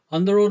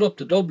On the road up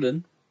to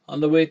Dublin, on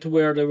the way to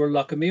where they were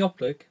locking me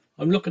up, like,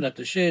 I'm looking at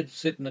the shade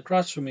sitting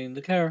across from me in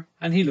the car,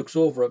 and he looks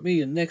over at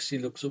me, and next he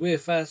looks away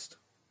fast.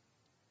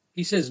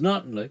 He says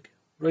nothing, like,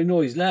 but I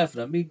know he's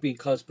laughing at me being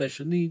called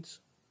special needs.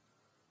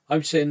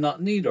 I'm saying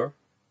nothing either,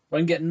 but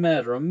I'm getting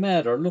madder and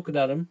madder looking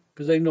at him,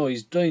 because I know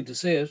he's dying to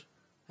say it,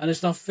 and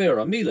it's not fair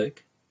on me,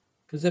 like,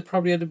 because they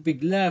probably had a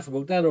big laugh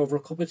about that over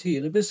a cup of tea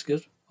and a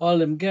biscuit, all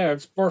them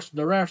guards bursting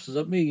their arses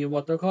at me and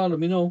what they're calling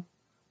me now.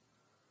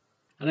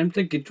 And I'm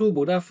thinking too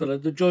about that fella,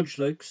 the judge,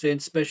 like, saying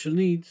special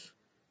needs.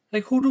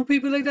 Like, who do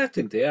people like that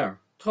think they are,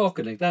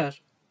 talking like that?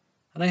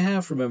 And I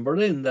half remember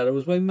then that it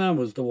was my mam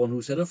was the one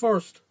who said it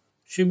first.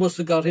 She must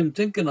have got him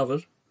thinking of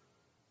it.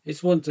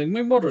 It's one thing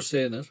my mother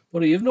saying it,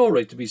 but he have no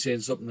right to be saying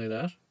something like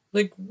that.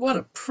 Like, what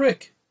a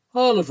prick.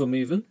 All of them,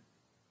 even.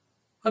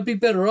 I'd be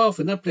better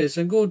off in that place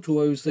I'm going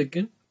to, I was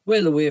thinking.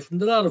 Well away from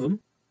the lot of them.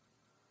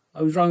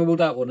 I was wrong about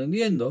that one in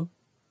the end, though.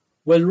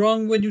 Well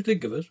wrong when you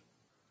think of it.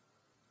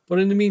 But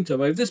in the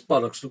meantime, I have this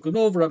bollocks looking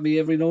over at me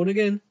every now and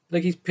again,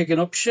 like he's picking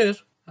up shit,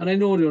 and I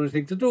know the only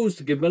thing to do is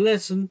to give him a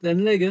lesson,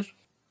 then leg it.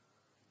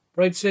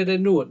 But I'd say they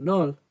knew it and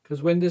all,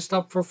 because when they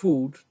stopped for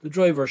food, the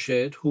driver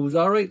shade, who was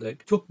alright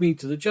like, took me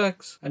to the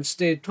Jacks and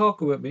stayed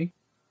talking with me,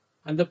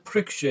 and the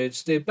prick shade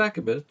stayed back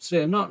a bit,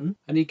 saying nothing,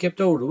 and he kept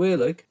out of the way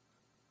like.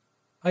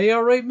 "Are you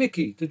alright,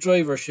 Mickey?" the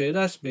driver shade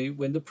asked me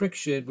when the prick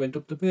shade went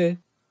up to pay.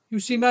 "You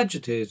seem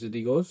agitated,"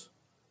 he goes.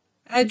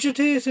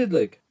 Agitated,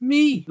 like?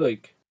 Me,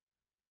 like?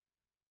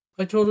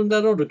 I told him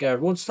that other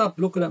guard won't stop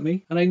looking at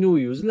me, and I knew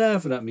he was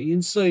laughing at me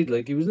inside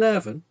like he was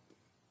laughing.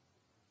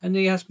 And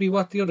he asked me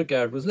what the other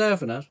guard was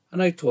laughing at,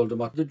 and I told him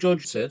what the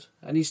judge said,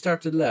 and he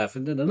started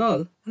laughing then and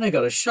all, and I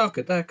got a shock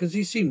at that because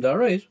he seemed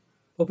alright.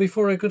 But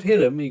before I could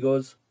hit him, he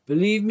goes,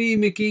 "Believe me,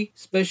 Mickey,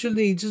 special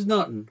needs is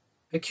nothing.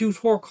 A cute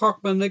whore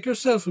cockman like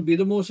yourself will be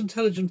the most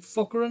intelligent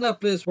fucker in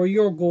that place where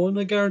you're going,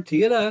 I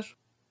guarantee you that."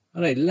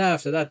 And I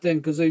laughed at that then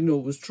because I knew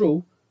it was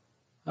true.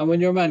 And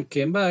when your man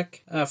came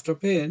back, after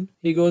paying,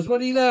 he goes,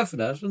 "What are you laughing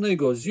at?" And I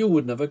goes, "You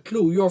wouldn't have a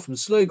clue, you're from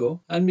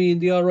Sligo." And me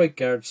and the alright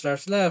guard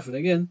starts laughing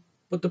again.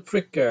 But the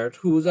prick guard,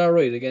 who was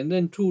alright again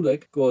then too,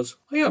 like, goes,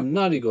 "I am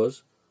not," he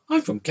goes.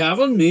 "I'm from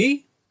Cavan,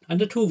 me."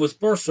 And the two of us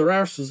burst our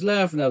arses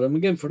laughing at him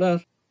again for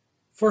that.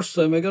 First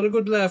time I got a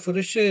good laugh with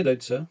a shade,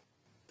 I'd say.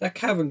 That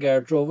Cavan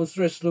guard drove us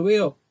the rest of the way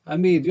up,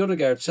 and me and the other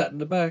guard sat in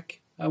the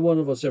back, and one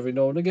of us every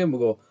now and again would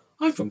go,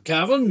 "I'm from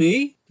Cavan,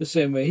 me," the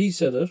same way he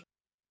said it.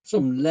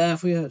 Some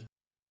laugh we had.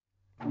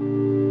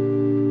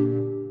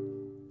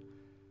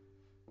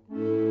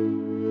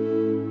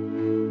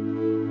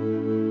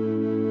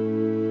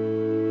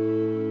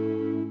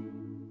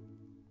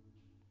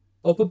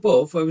 Up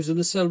above, I was in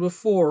a cell with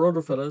 4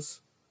 other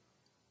fellas.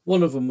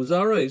 One of them was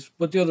alright,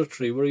 but the other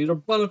 3 were either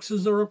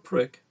bollockses or a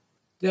prick.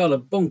 They all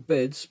had bunk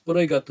beds, but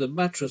I got the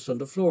mattress on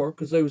the floor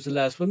because I was the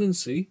last one in,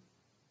 see?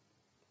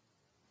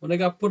 When I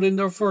got put in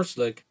there first,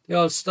 like, they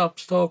all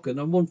stopped talking,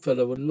 and one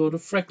fella with a load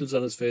of freckles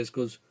on his face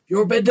goes,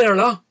 "Your bed there,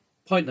 la?"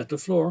 pointing at the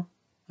floor.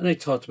 And I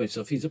thought to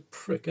myself, he's a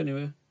prick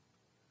anyway.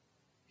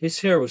 His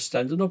hair was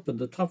standing up on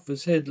the top of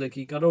his head like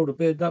he got out of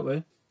bed that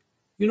way.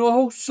 You know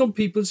how some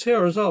people's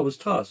hair is always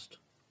tossed?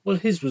 Well,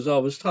 his was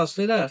always tossed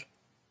like that.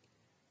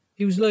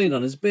 He was lying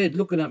on his bed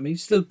looking at me,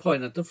 still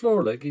pointing at the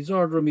floor like he's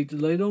ordering me to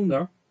lie down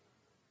there.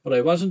 But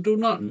I wasn't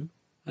doing nothing,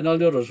 and all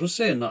the others were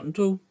saying nothing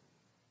too.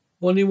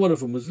 Only one of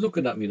them was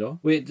looking at me though,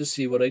 waiting to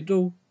see what I'd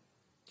do.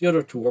 The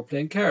other 2 were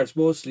playing cards,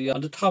 mostly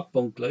on the top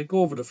bunk like,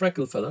 over the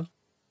freckle fella.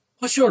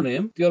 "What's your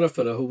name?" the other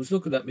fella who was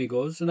looking at me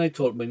goes, and I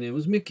told him my name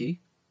was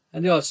Mickey.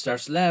 And they all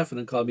starts laughing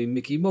and called me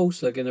Mickey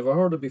Mouse like I never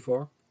heard it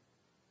before.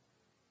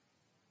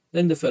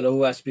 Then the fellow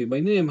who asked me my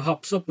name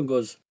hops up and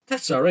goes,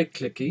 "That's alright,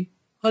 Clicky.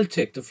 I'll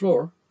take the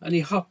floor." And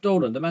he hopped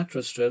down on the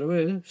mattress straight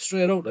away,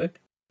 straight out like.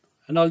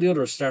 And all the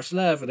others starts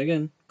laughing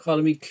again,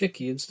 calling me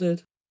Clicky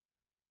instead.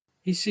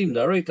 He seemed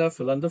alright, that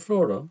fella on the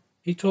floor though.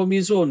 He told me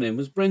his own name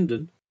was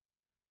Brendan.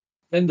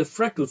 Then the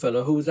freckle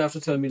fella who was after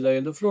telling me lie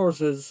on the floor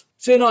says,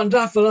 "Say nothing to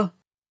that fella."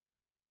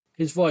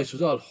 His voice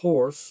was all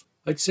hoarse.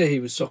 I'd say he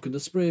was sucking the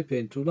spray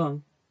paint too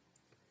long.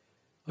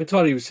 I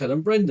thought he was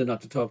telling Brendan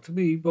not to talk to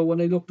me, but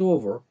when I looked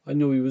over, I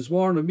knew he was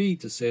warning me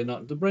to say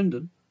nothing to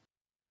Brendan.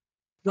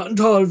 "Nothing at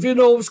all, if you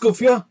know,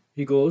 scuff ya,"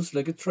 he goes,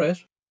 like a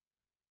threat.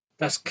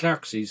 "That's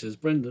Clarksy," says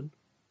Brendan.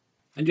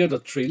 And the other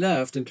 3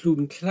 laughed,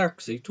 including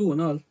Clarksy too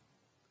and all.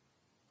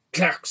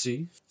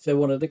 "Clarksy," said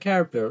one of the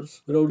card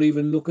players, without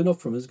even looking up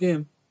from his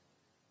game.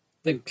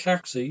 Then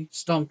Clarksy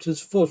stomped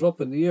his foot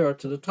up in the air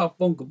to the top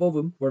bunk above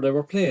him, where they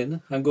were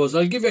playing, and goes,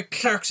 "I'll give you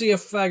Clarksy, a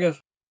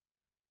faggot."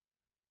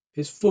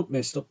 His foot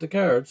messed up the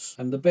cards,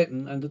 and the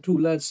betting, and the 2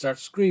 lads start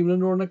screaming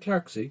and roaring at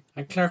Clarksy,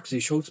 and Clarksy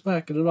shouts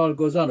back, and it all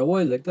goes on a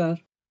while like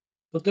that.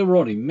 But they were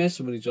only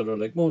messing with each other,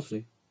 like,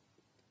 mostly.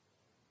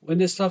 When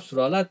they stops with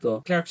all that,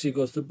 though, Clarksy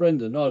goes to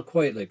Brendan, all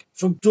quiet like,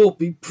 "Some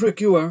dopey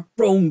prick you are,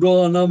 brown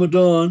dawn, I'm a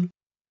dawn."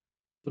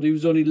 But he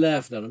was only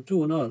laughing at him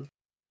too and all.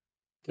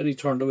 Then he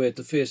turned away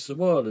to face the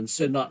wall and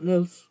said nothing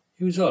else.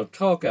 He was all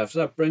talk after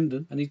that,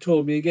 Brendan, and he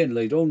told me again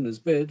lie down in his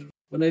bed.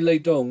 When I lay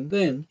down,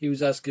 then he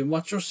was asking,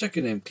 "What's your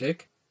second name,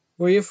 Click?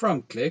 Where are you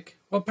from, Click?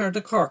 What part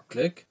of Cork,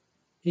 Click?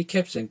 He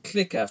kept saying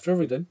Click after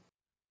everything.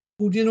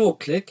 Who do you know,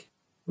 Click?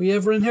 Were you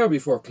ever in here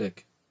before,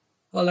 Click?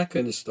 All that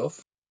kind of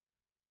stuff.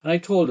 And I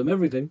told him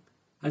everything,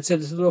 and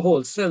said it to the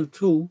whole cell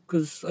too,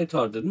 because I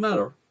thought it didn't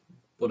matter.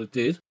 But it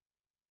did.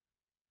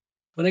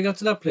 When I got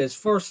to that place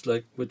first,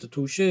 like, with the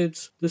two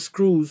shades, the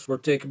screws were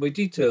taking my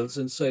details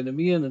and signing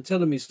me in and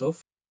telling me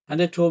stuff. And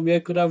they told me I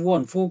could have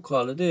one phone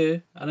call a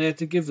day, and I had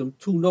to give them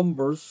 2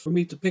 numbers for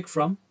me to pick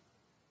from.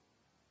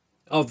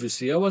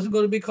 Obviously, I wasn't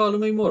going to be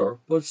calling my mother,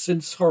 but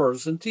since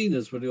hers and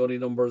Tina's were the only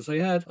numbers I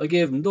had, I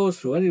gave them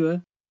those 2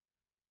 anyway.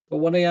 But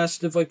when I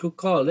asked if I could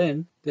call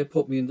in, they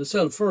put me in the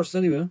cell first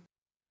anyway.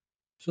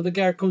 So the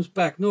guard comes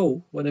back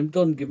now, when I'm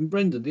done giving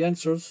Brendan the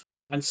answers,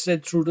 and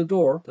said through the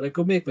door that I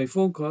could make my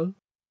phone call.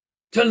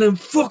 Tell them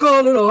fuck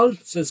all and all,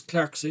 says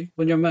Clarksy,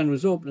 when your man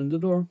was opening the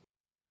door.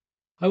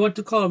 I want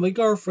to call my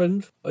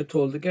girlfriend, I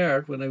told the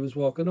guard when I was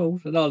walking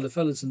out, and all the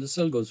fellas in the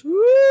cell goes,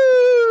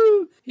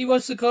 woo! He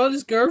wants to call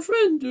his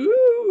girlfriend, woo,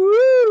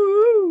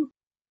 woo!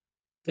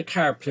 The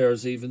card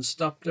players even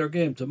stopped their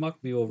game to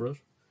mock me over it.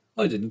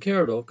 I didn't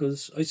care though,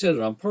 because I said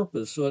it on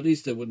purpose, so at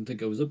least they wouldn't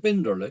think I was a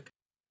bender, like.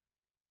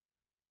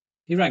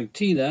 He rang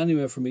Tina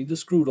anyway for me to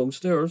screw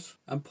downstairs,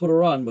 and put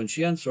her on when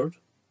she answered.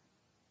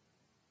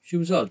 She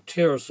was all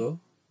tears, so,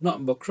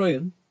 nothing but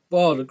crying.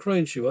 Bawling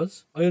crying she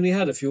was. I only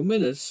had a few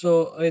minutes,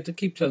 so I had to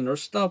keep telling her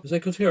stop, as I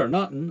could hear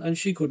nothing, and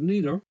she couldn't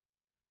either.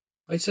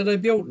 I said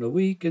I'd be out in a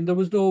week, and there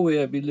was no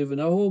way I'd be living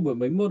at home with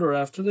my mother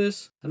after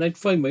this, and I'd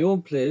find my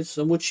own place,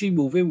 and would she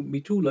move in with me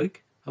too,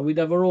 like, and we'd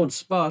have our own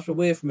spot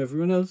away from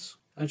everyone else.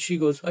 And she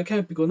goes, I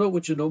can't be going out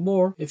with you no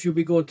more if you'll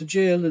be going to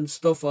jail and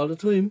stuff all the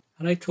time.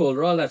 And I told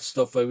her all that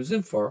stuff I was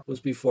in for was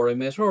before I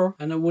met her,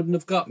 and it wouldn't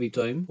have got me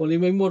time, only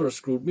my mother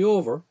screwed me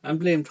over, and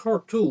blamed her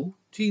too,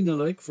 Tina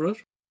like, for it.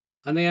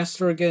 And I asked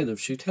her again if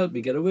she'd help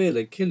me get away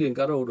like Killian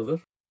got out of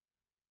it,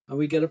 and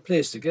we get a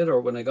place together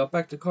when I got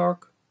back to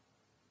Cork.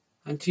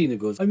 And Tina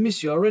goes, I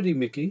miss you already,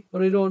 Mickey,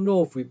 but I don't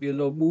know if we'd be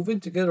allowed to move in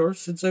together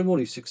since I'm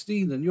only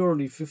 16 and you're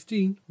only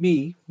 15.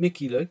 Me,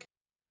 Mickey, like.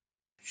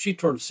 She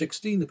turned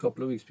 16 a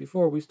couple of weeks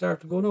before we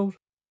started going out.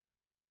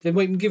 They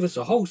mightn't give us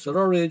a house at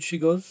our age, she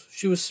goes.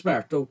 She was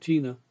smart though,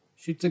 Tina.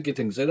 She'd think of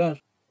things like that.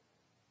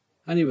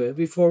 Anyway,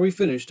 before we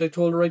finished, I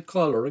told her I'd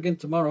call her again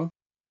tomorrow.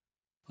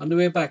 On the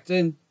way back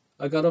then,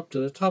 I got up to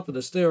the top of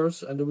the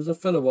stairs and there was a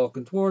fellow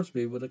walking towards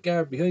me with a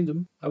guard behind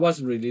him. I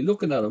wasn't really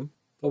looking at him,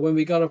 but when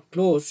we got up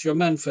close, your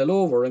man fell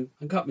over and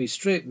got me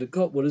straight in the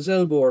gut with his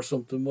elbow or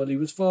something while he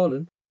was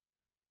falling.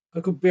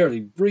 I could barely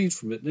breathe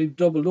from it and I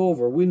doubled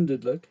over,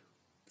 winded like.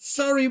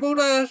 Sorry about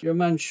that, your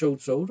man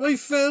shouts out. I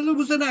fell, it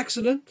was an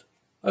accident.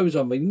 I was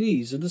on my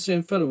knees and the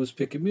same fellow was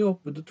picking me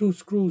up, but the 2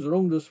 screws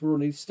around us were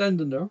only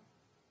standing there.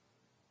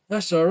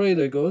 That's all right,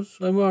 I goes.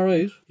 I'm all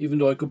right, even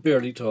though I could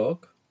barely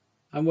talk.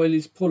 And while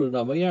he's pulling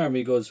on my arm,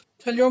 he goes,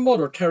 Tell your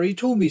mother Terry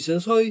Toomey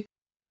says hi.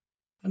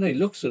 And I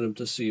looks at him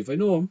to see if I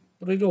know him,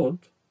 but I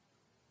don't.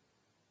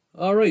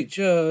 All right,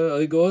 yeah,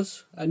 I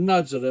goes, and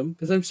nods at him,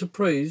 because I'm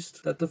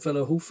surprised that the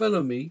fellow who fell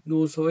on me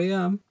knows who I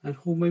am, and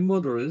who my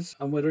mother is,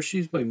 and whether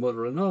she's my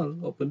mother and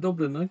all, up in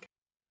Dublin, like.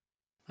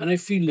 And I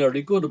feel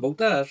nearly good about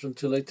that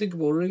until I think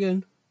about it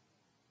again.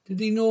 Did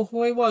he know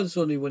who I was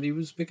only when he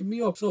was picking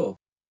me up, so?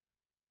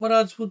 What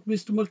odds would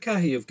Mr.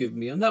 Mulcahy have given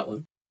me on that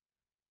one?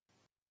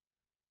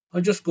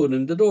 I'm just going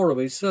in the door of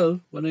my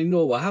cell when I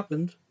know what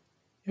happened.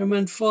 Your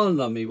man falling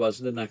on me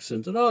wasn't an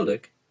accident at all,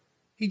 like.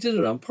 He did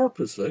it on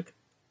purpose, like.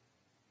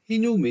 He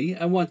knew me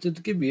and wanted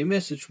to give me a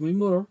message from my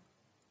mother.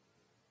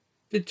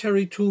 Did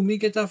Terry Toomey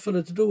get that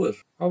fella to do it?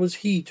 Or was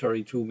he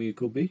Terry Toomey, it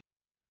could be?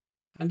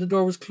 And the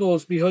door was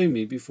closed behind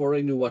me before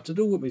I knew what to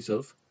do with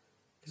myself.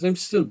 Because I'm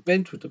still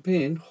bent with the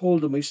pain,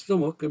 holding my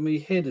stomach, and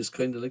my head is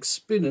kind of like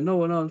spinning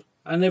now and all.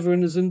 And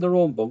everyone is in their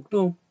own bunk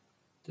now.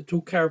 The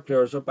 2 card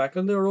players are back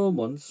on their own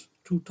ones,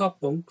 2 top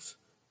bunks,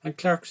 and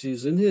Clarksy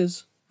is in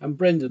his, and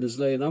Brendan is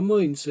laying on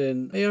mine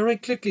saying, Hey, all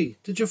right, Clicky,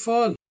 did you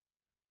fall?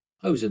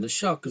 I was in a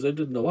shock because I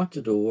didn't know what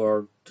to do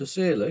or to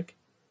say, like,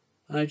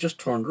 and I just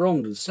turned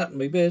round and sat in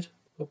my bed,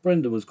 but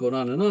Brendan was going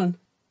on and on.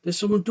 Did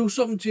someone do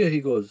something to you, he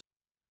goes.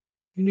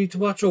 You need to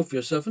watch out for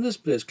yourself in this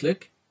place,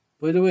 Click.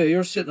 By the way,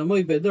 you're sitting on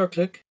my bed there,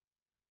 Click.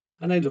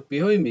 And I look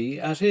behind me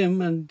at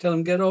him and tell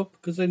him get up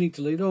because I need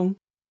to lay down.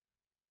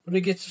 But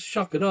he gets a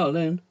shock at all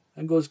then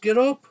and goes, Get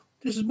up!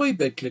 This is my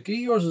bed,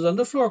 Clicky. Yours is on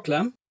the floor,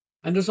 Clam.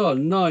 And there's all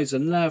noise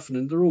and laughing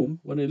in the room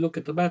when I look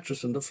at the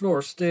mattress on the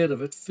floor, state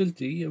of it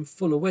filthy and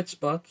full of wet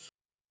spots.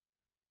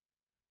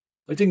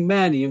 I think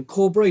Manny and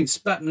Co'Brien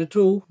spat in it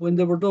too when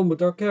they were done with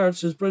their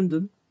cards, says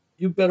Brendan.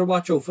 You'd better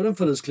watch out for them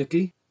fellas,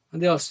 Clicky.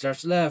 And they all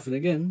starts laughing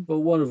again, but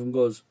one of them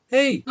goes,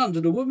 Hey, nothing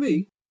to do with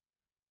me.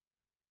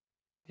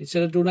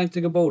 Instead of doing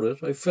anything about it,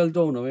 I fell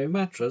down on my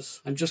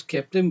mattress and just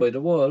kept in by the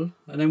wall,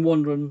 and I'm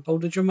wondering, how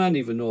did your man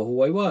even know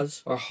who I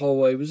was, or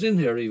how I was in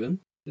here even?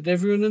 Did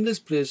everyone in this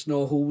place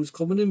know who was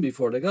coming in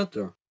before they got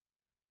there?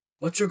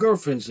 What's your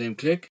girlfriend's name,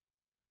 Click?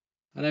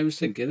 And I was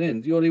thinking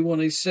then, the only one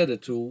I said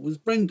it to was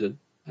Brendan,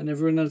 and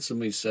everyone else in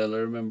my cell I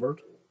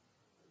remembered.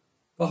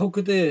 But how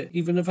could they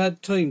even have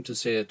had time to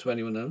say it to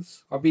anyone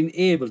else, or been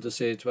able to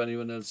say it to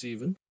anyone else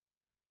even?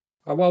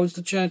 Or what was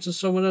the chances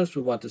someone else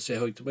would want to say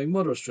hi to my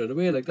mother straight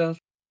away like that?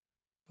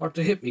 Or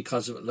to hit me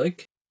 'cause of it,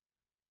 like?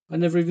 I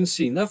never even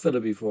seen that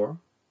fella before.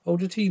 How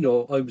did he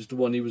know I was the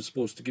one he was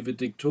supposed to give a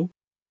dig to?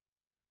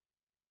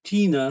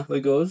 Tina, I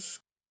goes,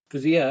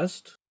 'cause he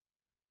asked.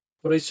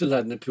 But I still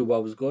hadn't a clue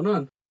what was going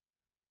on.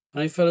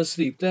 And I fell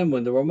asleep then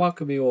when they were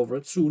mocking me over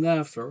it soon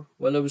after,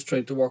 while I was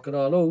trying to work it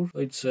all out,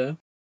 I'd say.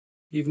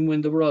 Even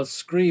when they were all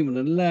screaming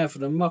and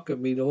laughing and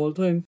mocking me the whole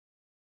time.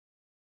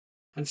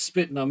 And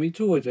spitting on me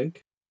too, I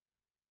think.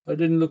 I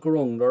didn't look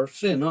around or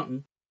say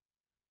nothing.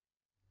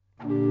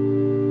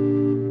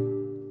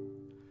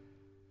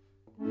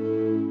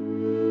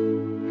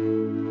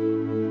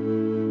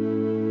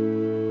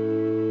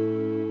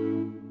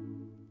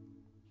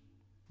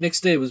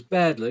 Next day was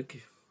bad,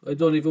 like. I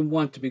don't even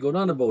want to be going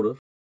on about it.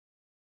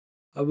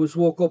 I was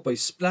woke up by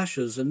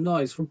splashes and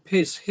noise from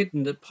piss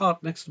hitting the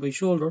pot next to my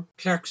shoulder.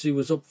 Clarksy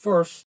was up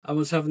first and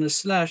was having a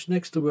slash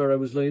next to where I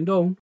was lying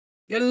down.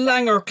 "You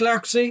langer,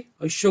 Clarksy!"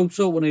 I shouts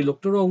out when I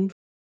looked around.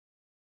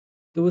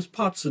 There was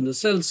pots in the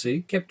cell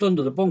seat, kept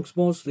under the bunks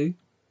mostly,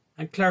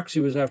 and Clarksy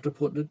was after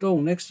putting it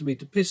down next to me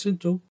to piss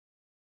into.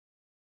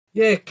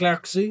 "Yeah,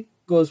 Clarksy,"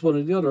 goes one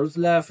of the others,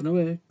 laughing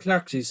away.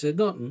 Clarksy said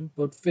nothing,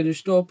 but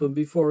finished up, and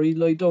before he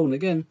lay down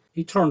again,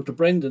 he turned to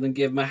Brendan and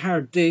gave him a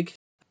hard dig.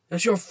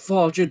 "That's your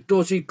fault, you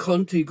dirty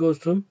cunt," he goes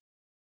to him.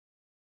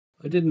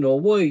 I didn't know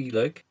why,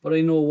 like, but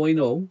I know why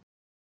now.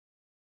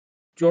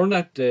 During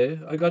that day,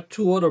 I got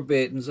 2 other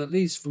beatings at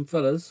least from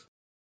fellas.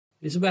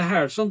 It's a bit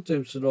hard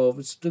sometimes to know if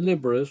it's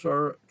deliberate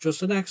or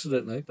just an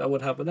accident, like, that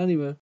would happen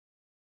anyway.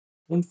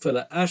 One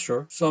fella,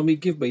 Asher, saw me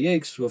give my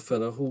eggs to a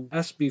fella who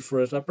asked me for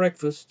it at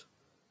breakfast.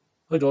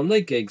 I don't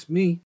like eggs,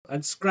 me,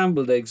 and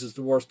scrambled eggs is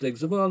the worst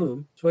eggs of all of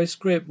them, so I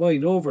scraped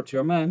mine over to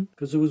your man,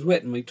 'cause it was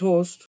wetting my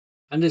toast.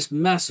 And this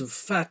massive,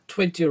 fat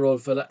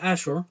 20-year-old fella,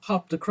 Asher,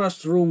 hopped across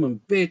the room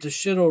and bait the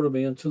shit out of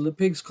me until the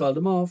pigs called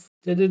him off.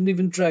 They didn't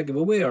even drag him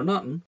away or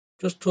nothing,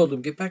 just told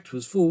him get back to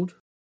his food.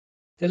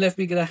 They left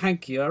me get a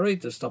hanky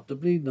alright to stop the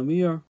bleeding on my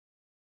ear.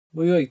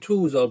 My eye too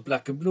was all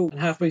black and blue, and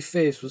half my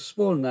face was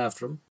swollen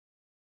after him.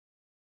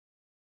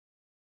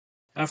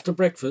 After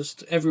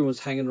breakfast,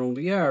 everyone's hanging around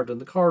the yard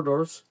and the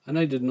corridors, and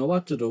I didn't know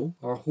what to do,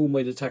 or who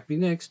might attack me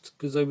next,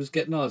 'cause I was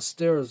getting all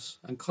stares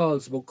and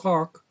calls about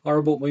Cork, or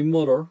about my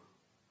mother,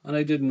 and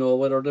I didn't know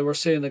whether they were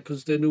saying it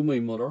 'cause they knew my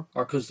mother,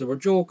 or 'cause they were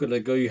joking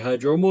like I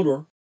had your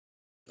mother.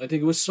 I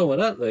think it was some of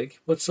that, like,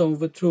 but some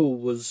of it too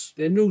was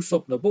they knew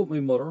something about my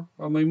mother,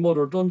 or my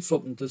mother done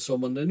something to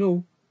someone they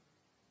knew.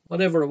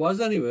 Whatever it was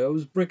anyway, I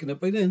was bricking it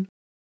by then.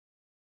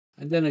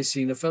 And then I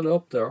seen a fella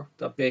up there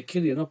that bait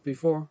Killian up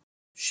before.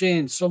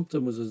 Shane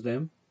something was his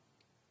name.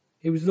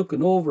 He was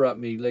looking over at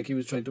me like he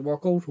was trying to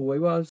work out who I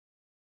was.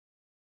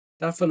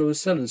 That fellow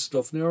was selling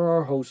stuff near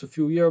our house a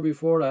few years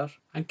before that,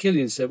 and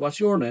Killian said, "What's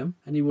your name?"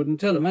 and he wouldn't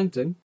tell him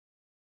anything.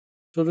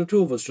 So the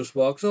 2 of us just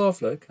walks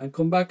off like, and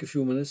come back a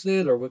few minutes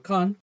later with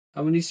Con,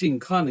 and when he seen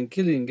Con and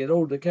Killian get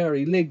out of the car,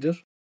 he legged it.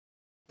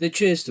 They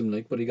chased him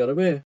like, but he got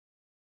away.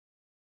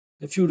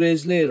 A few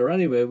days later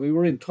anyway, we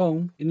were in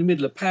town, in the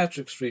middle of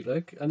Patrick Street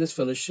like, and this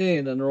fella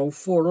Shane and around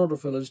 4 other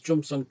fellas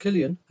jumps on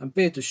Killian and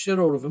bait the shit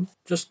out of him,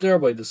 just there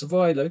by the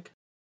Savoy like.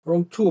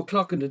 Around 2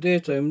 o'clock in the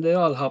daytime, they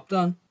all hopped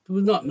on. There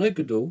was nothing I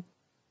could do.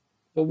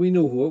 But we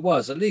knew who it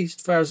was, at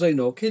least. Far as I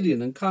know,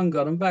 Killian, and Con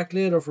got him back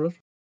later for it.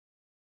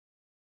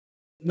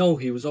 No,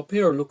 he was up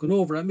here looking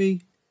over at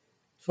me.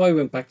 So I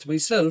went back to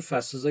myself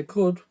fast as I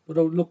could,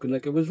 without looking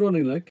like I was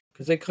running like,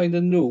 'cause I kind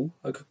of knew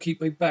I could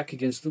keep my back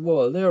against the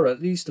wall there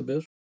at least a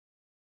bit.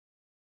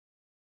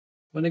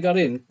 When I got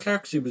in,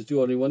 Clarksy was the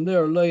only one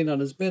there, lying on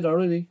his bed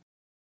already.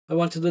 I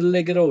wanted to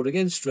leg it out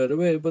again straight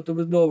away, but there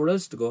was nowhere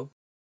else to go.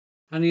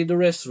 Any of the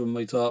rest of them,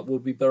 I thought,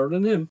 would be better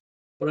than him.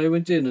 But I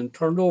went in and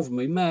turned over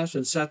my mat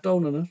and sat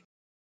down on it.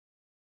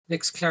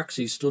 Next,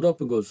 Clarksy stood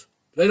up and goes,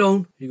 "Lie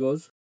down," he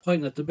goes,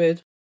 pointing at the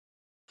bed.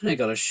 And I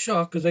got a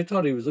shock, 'cause I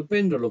thought he was a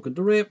bender looking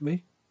to rape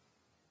me.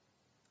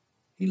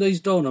 He lies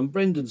down on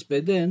Brendan's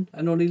bed then,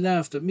 and only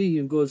laughed at me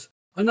and goes,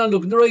 "I'm not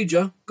looking to ride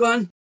ya. Go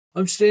on.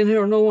 I'm staying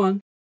here, no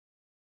one."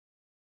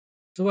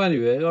 So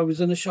anyway, I was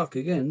in a shock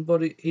again,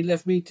 but he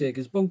left me take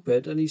his bunk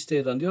bed and he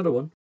stayed on the other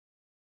one.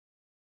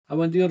 And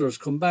when the others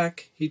come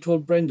back, he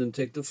told Brendan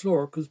take the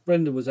floor, 'cause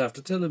Brendan was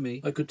after telling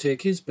me I could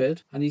take his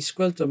bed, and he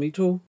squelched on me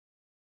too.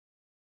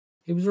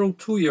 He was around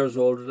 2 years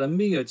older than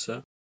me, I'd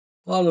say.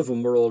 All of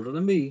them were older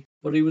than me,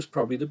 but he was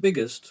probably the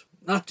biggest.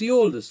 Not the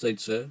oldest, I'd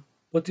say,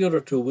 but the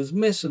other 2 was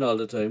messing all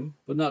the time,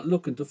 but not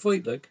looking to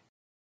fight like.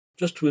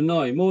 Just to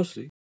annoy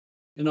mostly.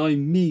 Annoy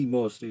me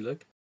mostly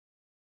like.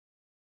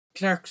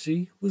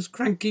 Clarksy was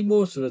cranky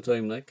most of the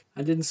time like,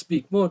 and didn't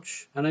speak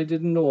much, and I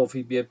didn't know if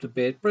he'd be able to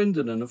bait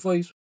Brendan in a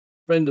fight.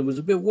 Brendan was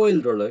a bit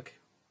wilder like,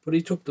 but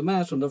he took the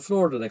mat on the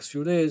floor the next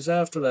few days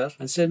after that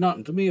and said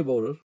nothing to me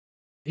about it.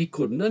 He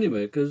couldn't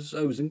anyway, 'cause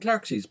I was in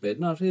Clarksy's bed,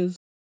 not his.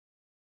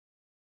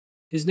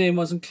 His name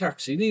wasn't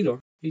Clarksy neither.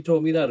 He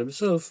told me that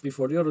himself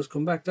before the others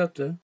come back that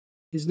day.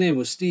 His name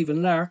was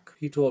Stephen Lark,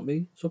 he told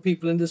me, so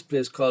people in this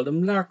place called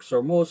him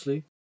Larkser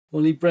mostly.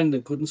 Only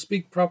Brendan couldn't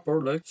speak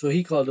proper like, so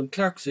he called him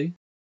Clarksy.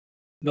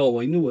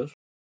 No, I knew it.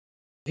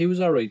 He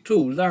was alright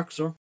too,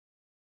 Larkser.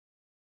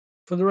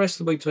 For the rest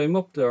of my time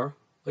up there,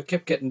 I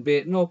kept getting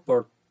beaten up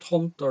or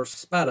thumped or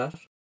spat at.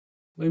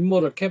 My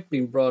mother kept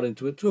being brought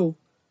into it too,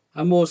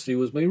 and mostly it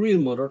was my real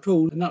mother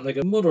too, and not like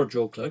a mother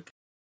joke like.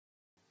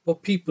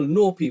 But people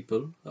know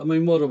people, and my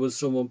mother was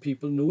someone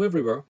people knew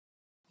everywhere,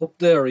 up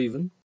there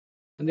even,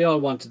 and they all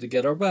wanted to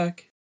get her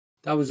back.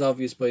 That was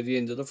obvious by the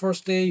end of the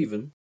first day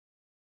even.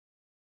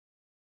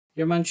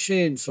 Your man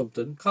Shane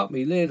something caught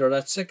me later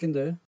that second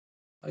day.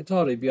 I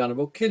thought he'd be on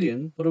about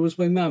Killian, but it was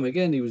my mam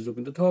again he was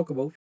looking to talk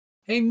about.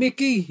 "Hey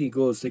Mickey," he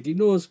goes like he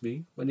knows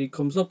me when he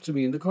comes up to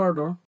me in the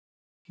corridor.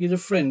 He had a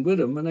friend with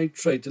him and I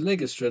tried to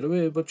leg it straight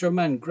away, but your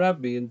man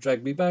grabbed me and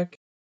dragged me back.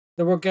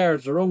 There were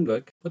guards around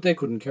like, but they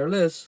couldn't care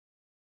less.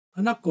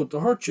 "I'm not going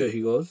to hurt you,"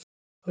 he goes.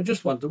 "I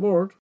just want the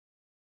word."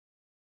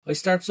 I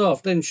starts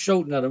off then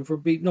shouting at him for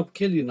beating up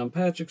Killian on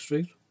Patrick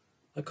Street.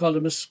 I called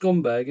him a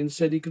scumbag and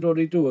said he could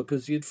only do it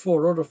because he had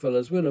 4 other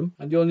fellas with him,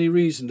 and the only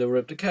reason they were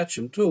able to catch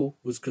him too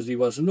was because he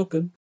wasn't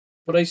looking.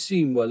 But I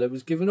seen while I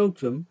was giving out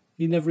to him,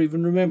 he never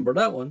even remembered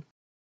that one.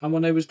 And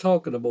when I was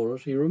talking about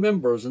it, he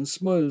remembers and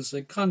smiles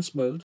like Con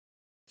smiled,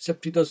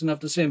 except he doesn't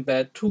have the same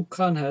bad tooth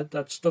Con had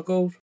that stuck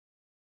out.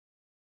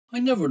 "I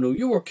never knew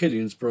you were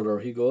Killian's brother,"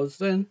 he goes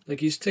then,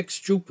 like he's tick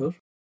stupid.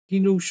 He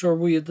knew sure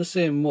we had the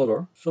same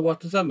mother, so what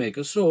does that make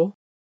us so?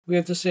 We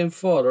have the same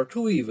father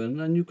too even,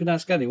 and you can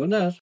ask anyone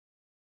that.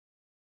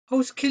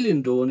 "How's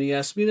Killian doing?" he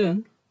asked me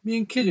then. "Me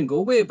and Killian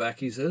go way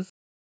back," he says.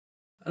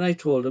 And I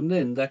told him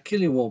then that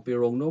Killian won't be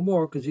around no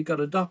more because he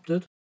got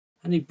adopted,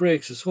 and he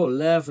breaks his whole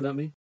laughing at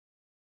me.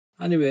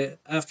 Anyway,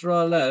 after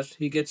all that,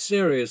 he gets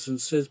serious and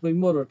says my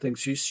mother thinks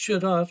she's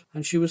shit hot,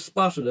 and she was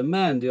spotted a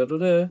man the other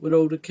day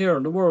without a care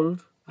in the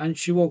world, and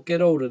she won't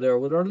get out of there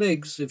with her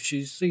legs if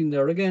she's seen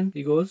there again,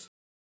 he goes.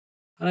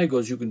 And I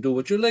goes, "You can do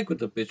what you like with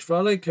the bitch for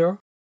all I care."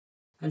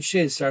 And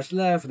Shane starts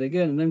laughing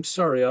again, and I'm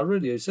sorry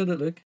already I said it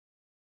like.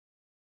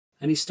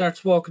 And he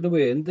starts walking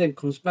away and then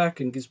comes back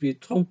and gives me a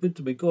thump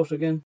into my gut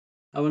again.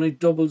 And when I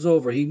doubles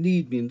over, he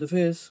kneed me in the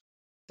face.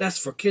 "That's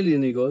for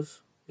Killian," he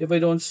goes. "If I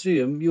don't see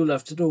him, you'll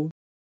have to do."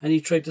 And he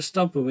tried to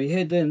stomp on my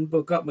head then,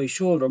 but got my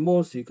shoulder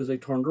mostly because I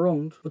turned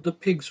around. But the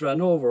pigs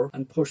ran over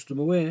and pushed him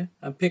away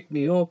and picked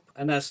me up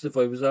and asked if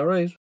I was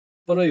alright.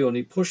 But I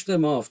only pushed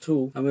them off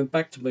too and went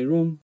back to my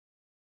room.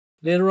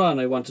 Later on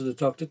I wanted to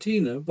talk to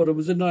Tina, but it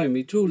was annoying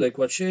me too, like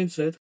what Shane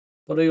said.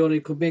 But I only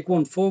could make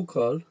one phone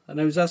call,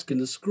 and I was asking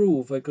the screw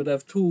if I could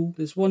have 2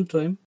 this one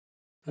time,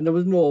 and there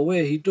was no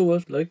way he'd do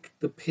it, like,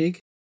 the pig.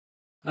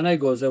 And I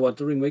goes, "I want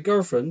to ring my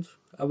girlfriend,"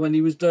 and when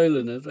he was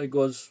dialing it, I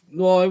goes,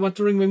 "No, I want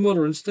to ring my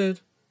mother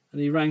instead,"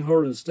 and he rang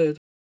her instead.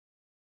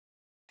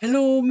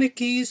 "Hello,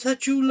 Mickey, is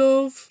that you,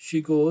 love?"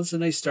 she goes,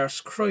 and I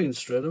starts crying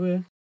straight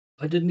away.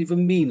 I didn't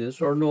even mean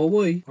it, or know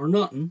why, or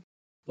nothing,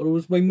 but it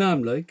was my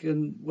mam like,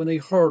 and when I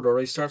heard her,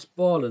 I starts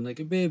bawling like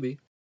a baby.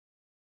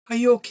 "Are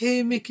you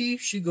okay, Mickey?"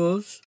 she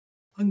goes.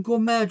 "I'm go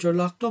mad you're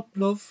locked up,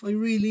 love. I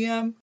really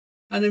am."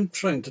 And I'm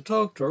trying to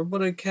talk to her,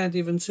 but I can't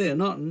even say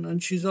nothing,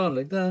 and she's all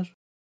like that.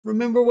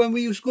 "Remember when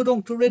we used to go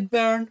down to Red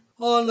Barn,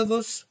 all of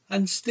us,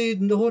 and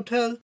stayed in the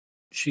hotel?"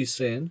 she's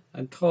saying,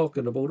 and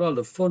talking about all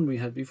the fun we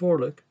had before,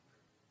 like.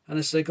 And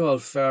it's like all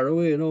far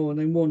away, you know, and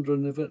I'm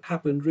wondering if it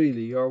happened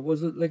really, or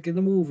was it like in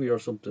a movie or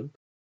something.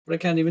 But I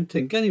can't even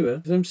think anyway,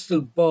 because I'm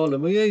still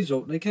bawling my eyes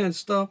out and I can't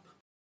stop.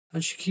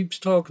 And she keeps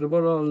talking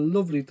about all the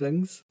lovely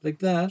things, like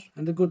that,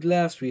 and the good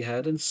laughs we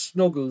had, and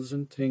snuggles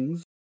and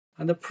things.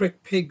 And the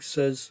prick pig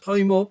says,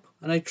 "Time up,"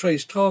 and I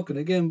tries talking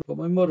again, but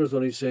my mother's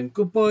only saying,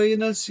 "Goodbye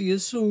and I'll see you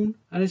soon,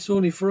 and it's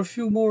only for a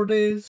few more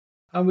days,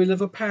 and we'll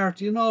have a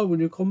party and all when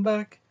you come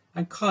back,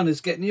 and Con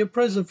is getting you a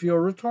present for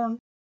your return."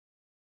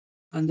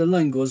 And the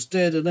line goes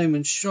dead and I'm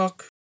in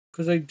shock,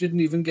 because I didn't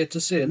even get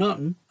to say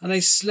nothing, and I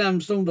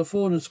slams down the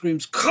phone and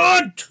screams,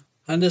 "Cunt!"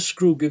 And the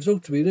screw gives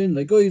out to me then,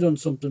 like I done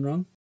something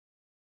wrong.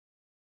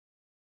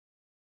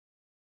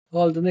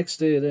 All the next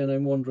day then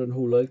I'm wondering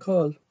who'll I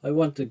call. I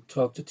want to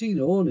talk to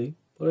Tina only,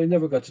 but I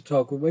never got to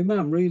talk with my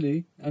mam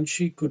really, and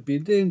she could be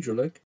in danger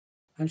like,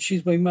 and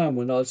she's my mam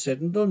when all's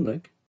said and done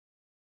like.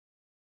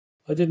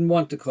 I didn't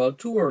want to call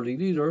too early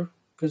either,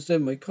 because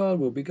then my call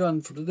would be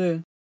gone for the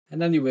day,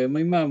 and anyway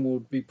my mam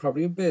would be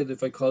probably in bed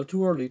if I called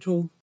too early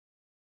too.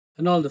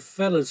 And all the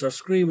fellas are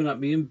screaming at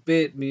me and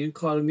baiting me and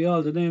calling me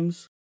all the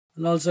names,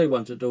 and all I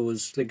want to do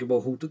is think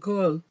about who to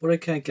call, but I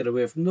can't get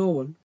away from no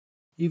one.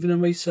 Even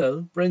in my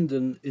cell,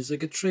 Brendan is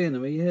like a train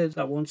in my head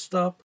that won't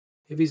stop.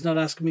 If he's not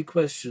asking me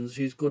questions,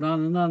 he's going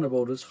on and on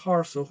about his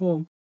horse at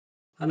home.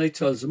 And I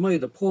tells him I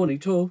had a pony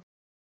too.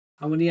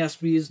 And when he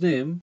asked me his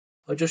name,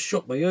 I just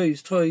shut my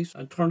eyes tight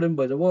and turned in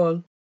by the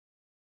wall.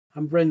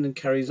 And Brendan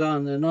carries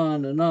on and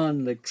on and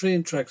on like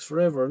train tracks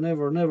forever and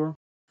ever and ever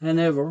and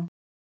ever.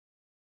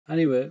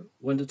 Anyway,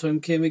 when the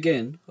time came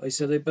again, I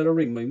said I'd better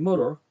ring my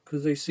mother,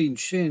 because I seen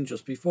Shane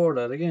just before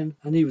that again,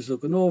 and he was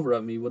looking over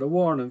at me with a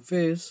warning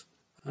face.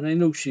 And I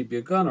knew she'd be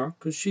a goner,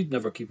 because she'd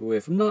never keep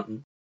away from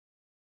nothing.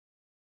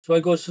 So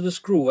I goes to the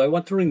screw, I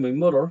want to ring my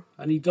mother,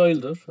 and he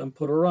dialed it and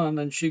put her on,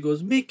 and she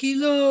goes, "Mickey,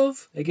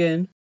 love,"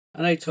 again.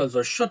 And I tells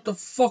her, "Shut the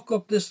fuck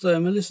up this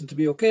time and listen to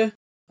me, okay?"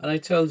 And I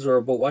tells her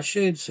about what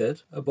Shade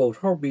said about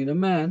her being a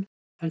man,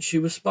 and she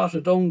was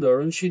spotted down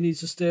there and she needs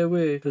to stay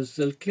away because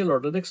they'll kill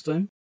her the next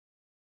time.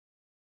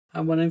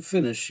 And when I'm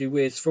finished, she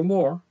waits for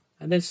more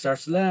and then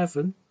starts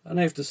laughing, and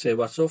I have to say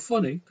what's so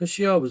funny, because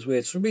she always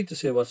waits for me to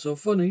say what's so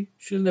funny.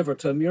 She'll never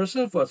tell me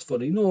herself what's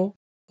funny, no.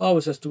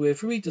 Always has to wait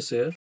for me to say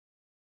it.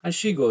 And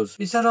she goes,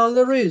 "Is that all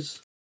there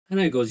is?" And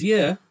I goes,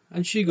 "Yeah."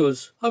 And she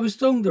goes, "I was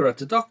down there at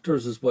the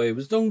doctor's is why I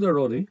was down there,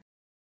 Ronnie."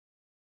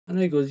 And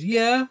I goes,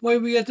 "Yeah, why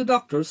were you at the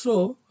doctor's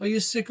so? Are you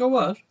sick or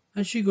what?"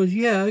 And she goes,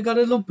 "Yeah, I got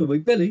a lump in my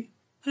belly."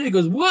 And I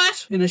goes,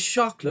 "What?" In a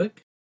shock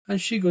like. And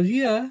she goes,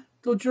 "Yeah,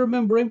 don't you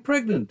remember I'm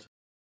pregnant?"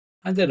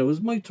 And then it was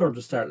my turn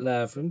to start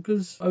laughing,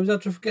 because I was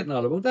after forgetting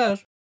all about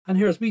that. And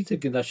here's me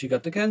thinking that she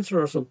got the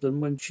cancer or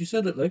something when she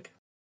said it like.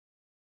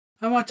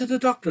 "And what did the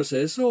doctor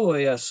say so?"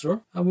 I asked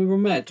her. And we were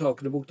mad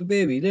talking about the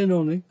baby then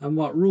only, and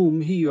what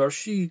room he or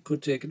she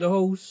could take in the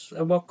house,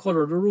 and what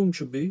colour the room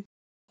should be.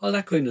 All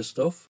that kind of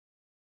stuff.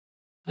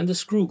 And the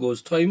screw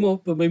goes time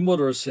up, and my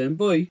mother is saying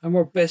bye, and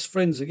we're best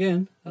friends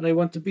again, and I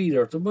want to be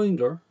there to mind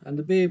her, and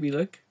the baby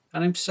like.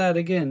 And I'm sad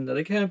again that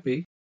I can't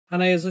be.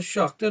 And I has a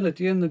shock then at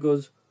the end that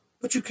goes,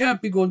 "But you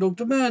can't be going down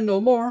to man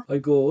no more." I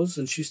goes,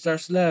 and she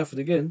starts laughing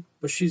again,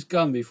 but she's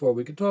gone before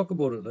we can talk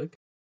about it like.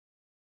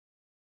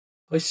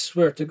 I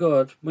swear to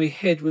God, my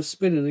head was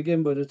spinning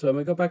again by the time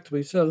I got back to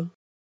my cell.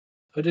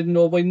 I didn't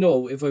know by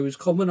now if I was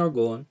coming or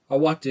going, or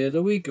what day of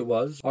the week it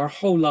was, or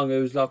how long I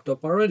was locked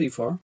up already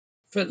for.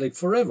 Felt like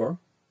forever.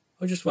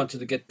 I just wanted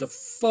to get the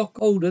fuck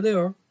out of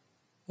there.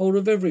 Out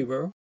of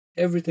everywhere.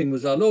 Everything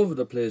was all over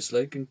the place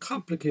like, and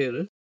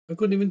complicated. I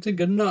couldn't even think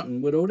of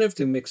nothing without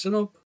everything mixing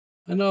up.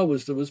 And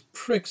always there was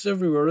pricks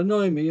everywhere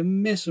annoying me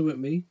and messing with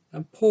me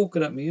and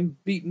poking at me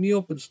and beating me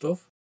up and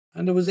stuff.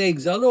 And there was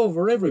eggs all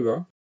over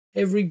everywhere.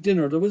 Every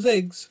dinner there was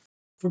eggs.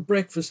 For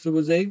breakfast there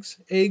was eggs,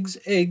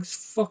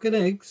 fucking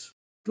eggs.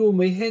 Doing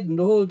my head in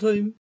the whole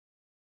time.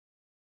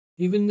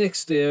 Even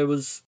next day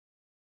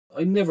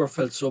I never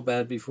felt so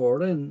bad before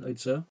then, I'd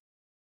say.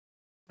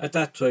 At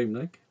that time,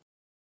 like.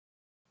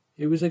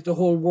 It was like the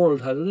whole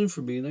world had it in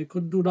for me and I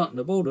couldn't do nothing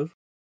about it.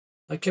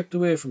 I kept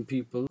away from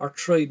people, or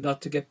tried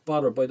not to get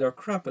bothered by their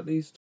crap at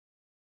least.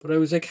 But I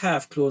was like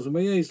half closing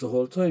my eyes the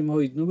whole time,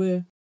 hiding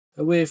away.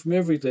 Away from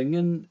everything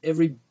and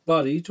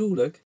everybody too,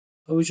 like.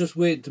 I was just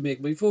waiting to make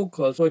my phone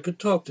call so I could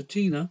talk to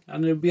Tina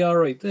and it'd be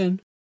alright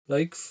then.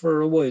 Like,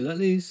 for a while at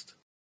least.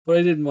 But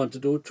I didn't want to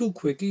do it too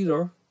quick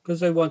either,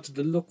 because I wanted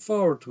to look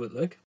forward to it,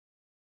 like.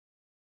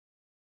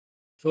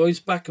 So I was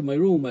back in my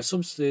room at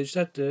some stage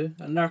that day,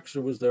 and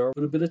Larkster was there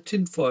with a bit of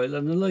tinfoil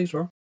and a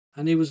lighter,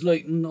 and he was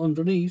lighting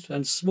underneath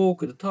and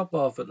smoking the top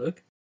off it,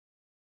 like.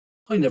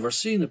 I never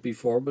seen it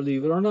before,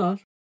 believe it or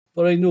not,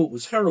 but I knew it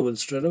was heroin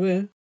straight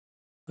away.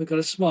 I got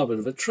a small bit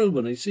of a thrill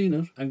when I seen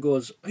it, and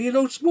goes, "Are you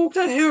allowed to smoke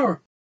that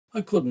here?"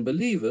 I couldn't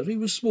believe it. He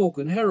was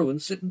smoking heroin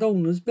sitting down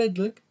in his bed,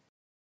 like.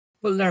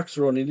 But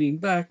Larkster only leaned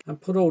back and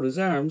put out his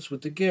arms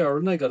with the gear,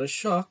 and I got a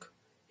shock.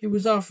 He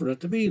was offering it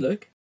to me,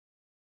 like.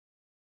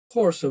 Of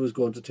course I was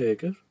going to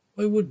take it.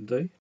 Why wouldn't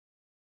I?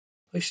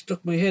 I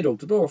stuck my head out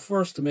the door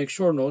first to make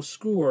sure no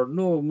screw or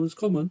no one was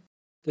coming.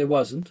 They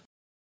wasn't.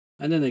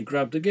 And then I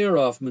grabbed the gear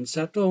off him and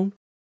sat down.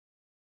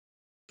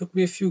 Took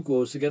me a few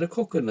goes to get a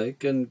cooking,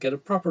 like, and get a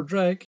proper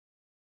drag.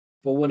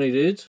 But when I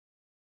did,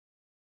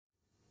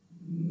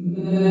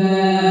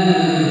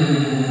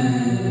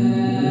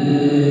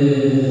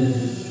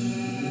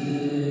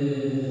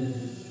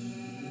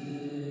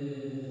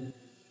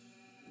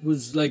 it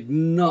was like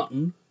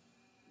nothing.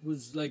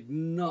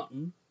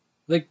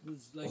 Like,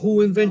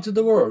 who invented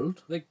the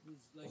world?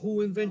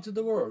 Who invented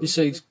the world?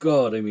 Besides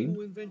God, I mean.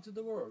 Who invented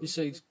the world?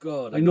 Besides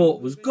God. I know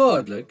it was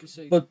God, like,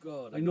 but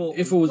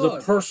if it was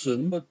a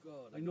person,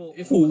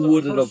 who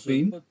would it have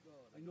been?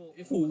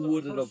 Who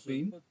would it have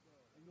been?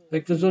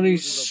 Like, there's only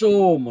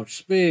so much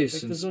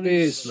space and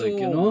space, like,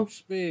 you know?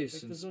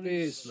 Space and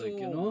space, like,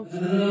 you know?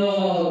 And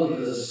all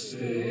the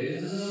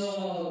space.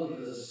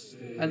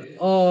 And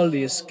all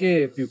the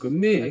escape you can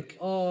make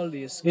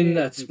in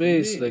that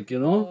space, like, you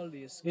know?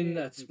 In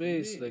that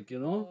space, like, you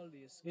know?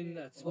 In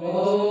that space.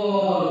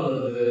 All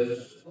of it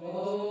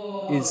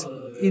is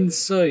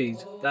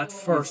inside that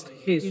first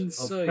hit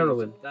of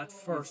heroin. That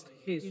first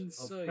hit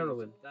of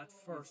heroin. That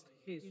first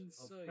hit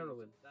of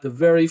heroin. The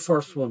very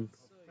first one.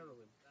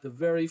 The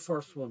very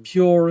first one.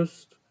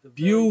 Purest,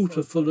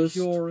 beautifulest,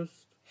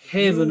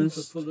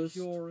 heavenest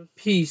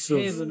piece of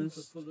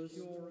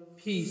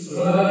peace you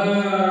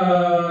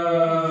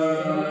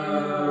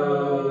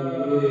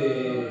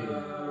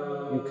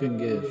can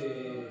get.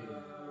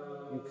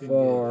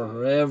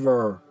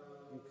 Forever.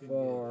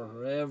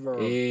 Forever.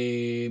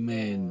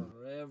 Amen.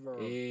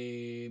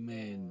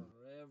 Amen.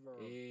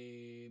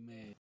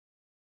 Amen.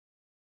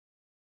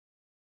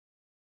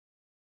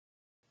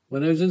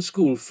 When I was in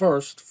school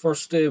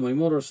first day, my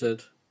mother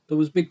said, there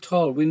was big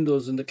tall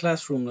windows in the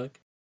classroom,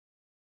 like.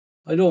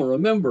 I don't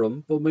remember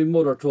 'em, but my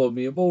mother told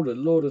me about it a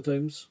load of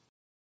times.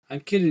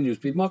 And Killian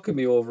used to be mocking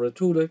me over it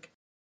too, like.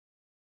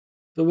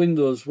 The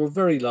windows were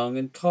very long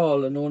and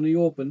tall and only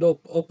opened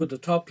up at the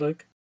top,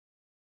 like.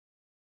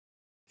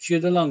 She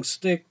had a long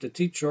stick, the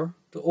teacher,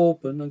 to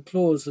open and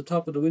close the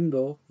top of the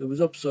window, it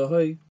was up so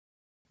high.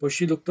 But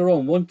she looked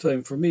around one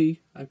time for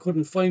me and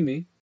couldn't find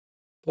me.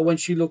 But when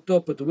she looked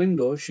up at the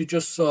window, she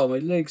just saw my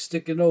legs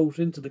sticking out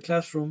into the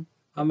classroom,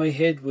 and my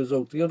head was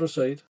out the other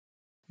side.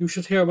 You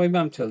should hear my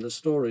mum tell the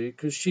story,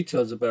 'cause she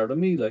tells it better than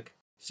me, like,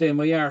 saying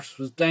my arse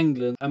was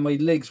dangling and my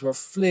legs were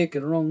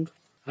flaking around,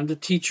 and the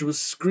teacher was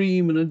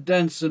screaming and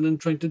dancing and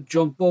trying to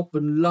jump up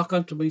and lock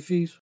onto my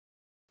feet.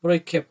 But I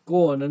kept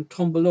going and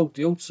tumbled out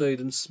the outside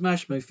and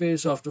smashed my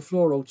face off the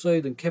floor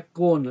outside and kept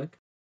going, like,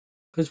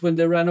 'cause when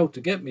they ran out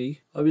to get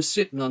me, I was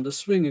sitting on the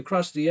swing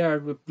across the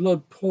yard with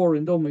blood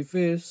pouring down my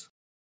face,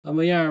 and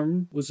my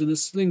arm was in a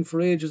sling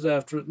for ages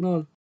after it and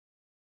all.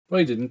 But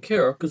I didn't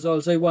care, 'cause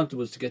all I wanted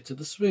was to get to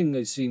the swing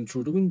I seen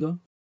through the window.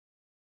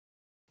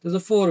 There's a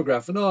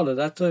photograph and all of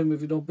that time,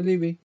 if you don't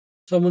believe me.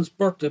 Someone's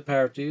birthday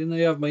party, and I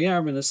have my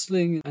arm in a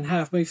sling, and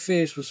half my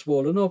face was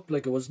swollen up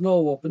like it was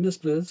no up in this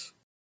place.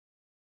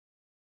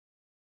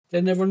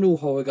 They never knew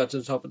how I got to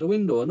the top of the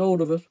window and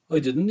out of it. I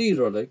didn't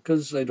either, like,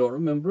 'cause I don't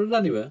remember it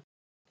anyway.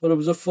 But it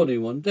was a funny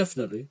one,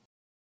 definitely.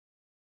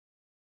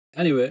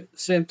 Anyway,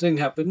 same thing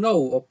happened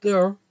now, up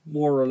there,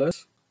 more or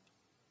less.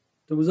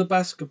 There was a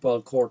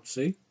basketball court,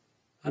 see?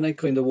 And I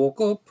kind of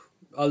woke up,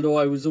 although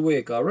I was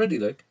awake already,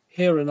 like,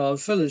 hearing all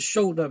fellas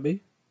shouting at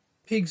me.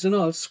 Pigs and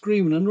all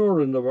screaming and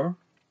roaring there were.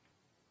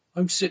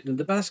 I'm sitting in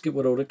the basket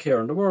without a care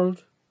in the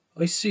world.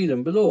 I see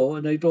them below,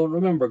 and I don't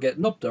remember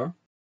getting up there.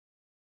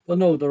 But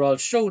now they're all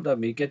shouting at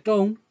me, get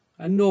down,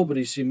 and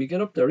nobody seen me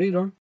get up there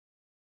either.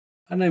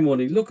 And I'm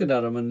only looking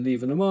at them and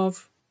leaving them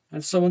off,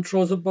 and someone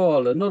throws a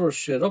ball and other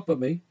shit up at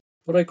me,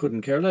 but I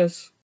couldn't care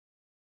less.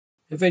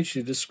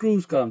 Eventually the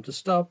screws got them to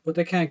stop, but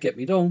they can't get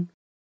me down.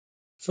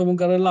 Someone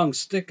got a long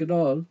stick and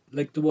all,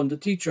 like the one the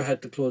teacher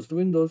had to close the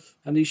windows,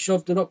 and he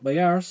shoved it up my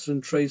arse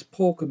and tries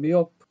poking me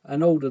up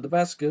and out of the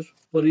basket,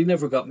 but he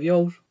never got me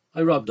out.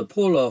 I robbed the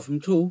pole off him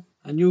too,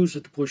 and used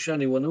it to push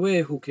anyone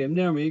away who came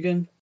near me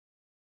again.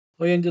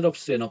 I ended up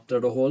staying up there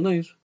the whole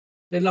night.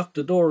 They locked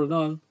the door and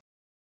all.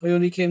 I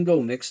only came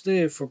down next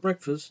day for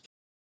breakfast.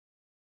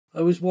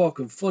 I was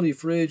walking funny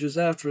for ages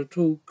after it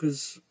too,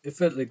 'cause it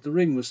felt like the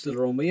ring was still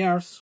around my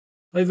arse.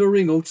 I've a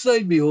ring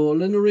outside me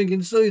hole and a ring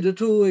inside it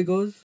too, I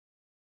goes.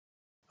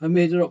 I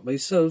made it up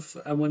myself,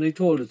 and when I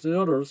told it to the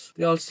others,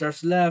 they all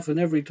starts laughing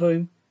every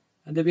time,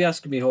 and they be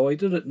asking me how I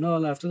did it and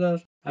all after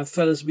that. And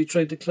fellas be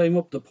trying to climb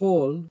up the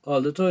pole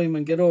all the time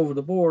and get over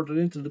the board and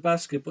into the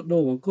basket, but no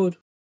one could.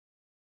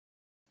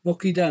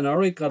 Mucky Dan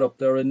alright got up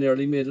there and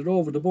nearly made it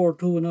over the board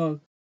too and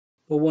all,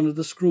 but one of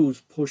the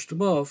screws pushed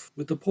him off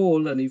with the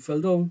pole and he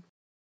fell down.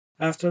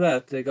 After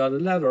that they got a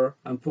ladder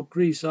and put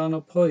grease on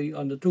up high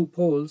on the two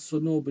poles so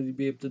nobody'd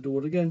be able to do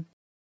it again.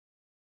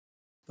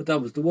 But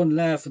that was the one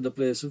laugh in the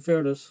place, in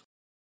fairness.